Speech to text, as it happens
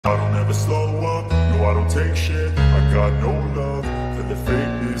never slow up, no I don't take shit. I got no love for the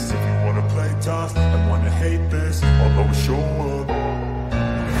fakeness. If you wanna play tough and wanna hate this, I'll always show up.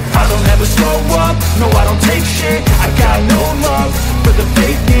 I don't ever slow up, no I don't take shit. I got no love for the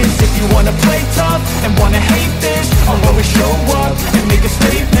fakeness. If you wanna play tough and wanna hate this, I'll always show up and make a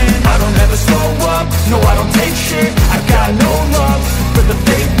statement. I don't ever slow up, no I don't take shit. I got no love for the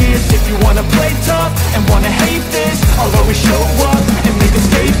fakeness. If you wanna play tough and wanna hate this, I'll always show up and make a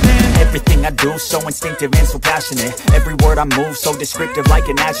statement. Everything I do so instinctive and so passionate. Every word I move so descriptive like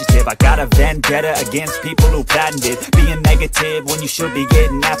an adjective. I got a vendetta against people who patented being negative when you should be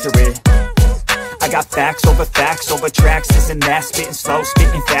getting after it. I got facts over tracks, this and that. Spitting slow,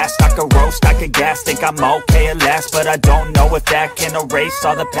 spitting fast, I could roast, I could gas. Think I'm okay at last, but I don't know if that can erase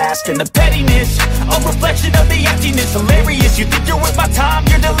all the past. And the pettiness, a reflection of the emptiness. Hilarious, you think you're worth my time,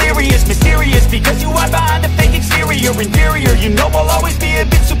 you're delirious. Mysterious, because you hide behind a fake exterior. Inferior, you know I'll always be a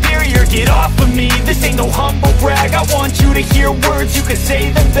bit superior. Get off of me, this ain't no humble brag. I want you to hear words, you can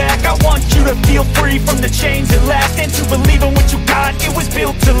say them back. I want you to feel free from the chains at last, and to believe in what you got, it was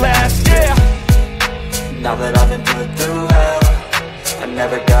built to last, yeah. Now that I've been put through hell, I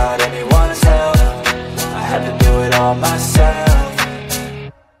never got anyone's help. I had to do it all myself.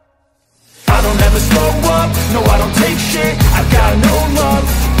 I don't ever slow up, no I don't take shit. I got no love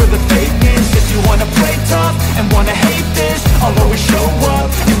for the fakeness. If you wanna play tough and wanna hate this, I'll always show up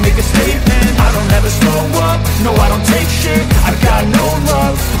and make a statement. I don't ever slow up, no I don't take shit. I got no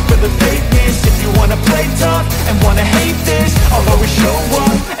love for the fakeness. If you wanna play tough and wanna hate this, I'll always show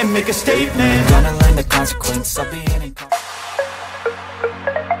up and make a statement. Gonna learn the consequence of being